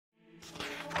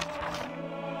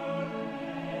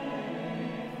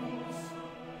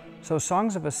So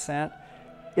Songs of Ascent,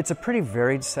 it's a pretty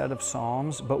varied set of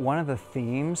psalms, but one of the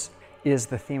themes is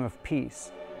the theme of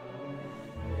peace.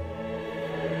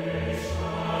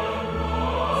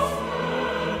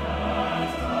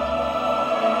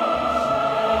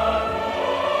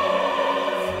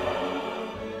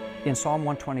 In Psalm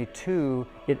 122,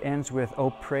 it ends with, "Oh,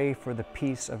 pray for the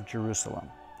peace of Jerusalem."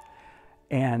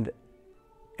 And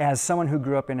as someone who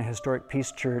grew up in a historic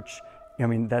peace church, I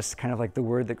mean, that's kind of like the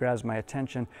word that grabs my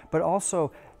attention. But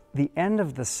also, the end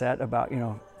of the set, about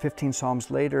 15 psalms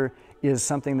later, is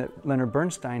something that Leonard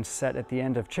Bernstein set at the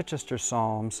end of Chichester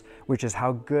Psalms, which is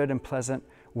how good and pleasant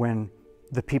when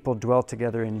the people dwell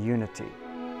together in unity.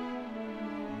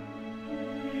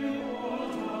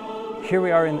 Here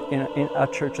we are in a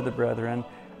Church of the Brethren.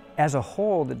 As a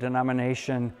whole, the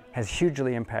denomination has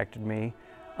hugely impacted me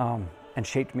and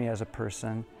shaped me as a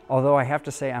person. Although I have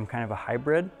to say I'm kind of a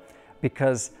hybrid,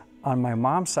 because on my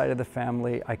mom's side of the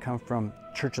family, I come from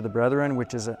Church of the Brethren,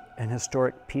 which is an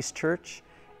historic peace church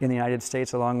in the United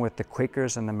States, along with the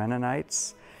Quakers and the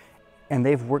Mennonites. And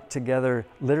they've worked together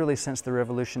literally since the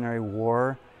Revolutionary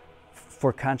War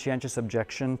for conscientious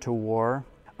objection to war.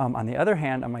 On the other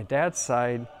hand, on my dad's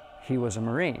side, he was a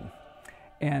Marine.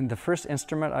 And the first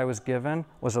instrument I was given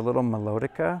was a little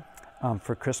melodica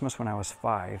for Christmas when I was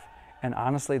 5. And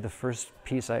honestly, the first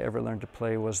piece I ever learned to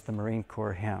play was the Marine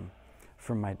Corps hymn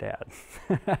from my dad.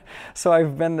 So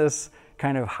I've been this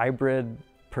kind of hybrid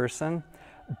person.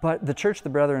 But the Church of the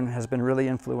Brethren has been really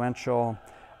influential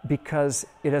because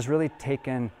it has really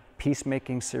taken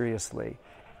peacemaking seriously.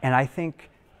 And I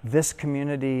think this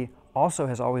community also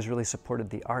has always really supported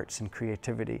the arts and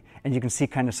creativity. And you can see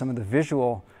kind of some of the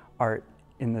visual art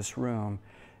in this room.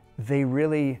 They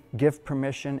really give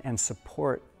permission and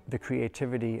support the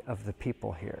creativity of the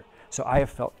people here. So I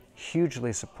have felt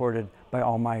hugely supported by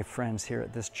all my friends here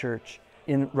at this church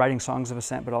in writing Songs of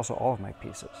Ascent, but also all of my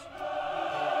pieces.